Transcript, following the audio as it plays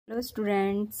Hello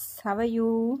students, how are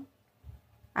you?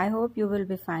 I hope you will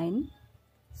be fine.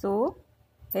 So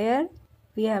here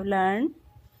we have learned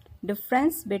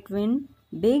difference between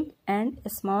big and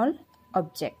small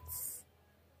objects.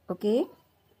 Okay,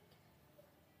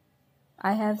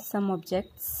 I have some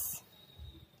objects.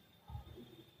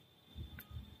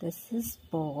 This is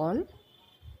ball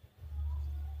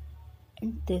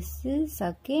and this is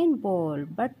again ball,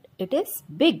 but it is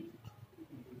big.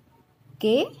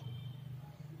 Okay,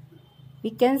 we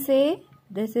can say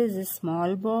this is a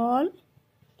small ball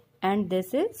and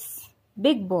this is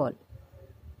big ball.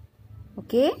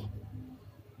 Okay,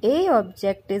 A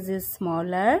object is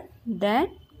smaller than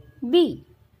B.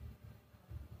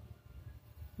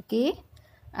 Okay,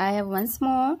 I have once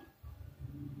more.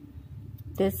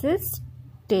 This is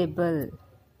table.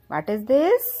 What is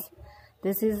this?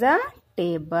 This is a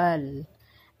table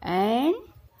and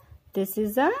this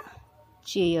is a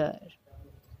chair.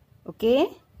 Okay,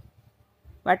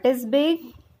 what is big?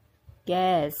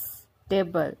 Yes,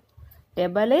 table.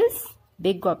 Table is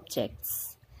big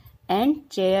objects and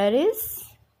chair is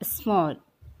small.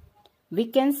 We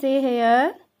can say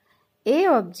here A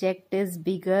object is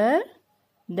bigger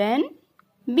than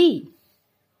B.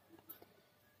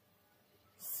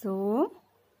 So,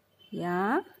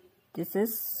 yeah, this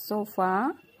is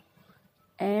sofa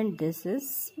and this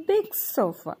is big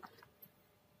sofa.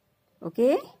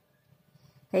 Okay,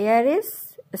 here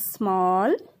is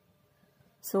small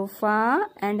sofa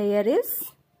and here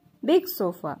is big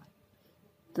sofa.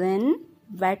 Then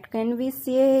what can we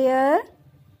say here?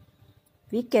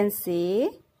 We can say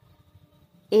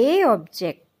A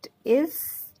object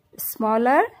is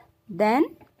smaller than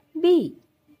B.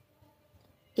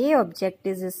 A object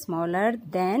is smaller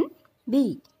than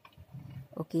B.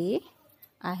 Okay,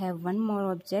 I have one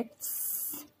more object.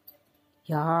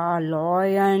 Yeah,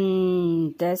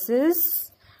 lion. This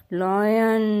is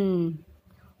lion.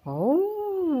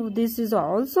 Oh, this is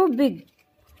also big.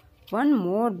 One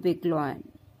more big lion.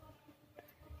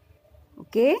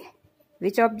 Okay,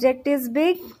 which object is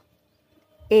big?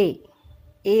 A.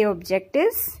 A object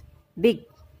is big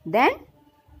than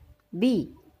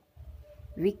B.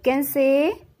 We can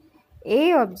say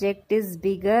A object is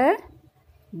bigger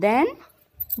than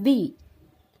B.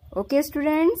 Okay,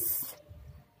 students,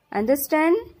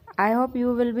 understand? I hope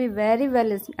you will be very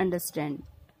well understand.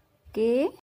 Okay.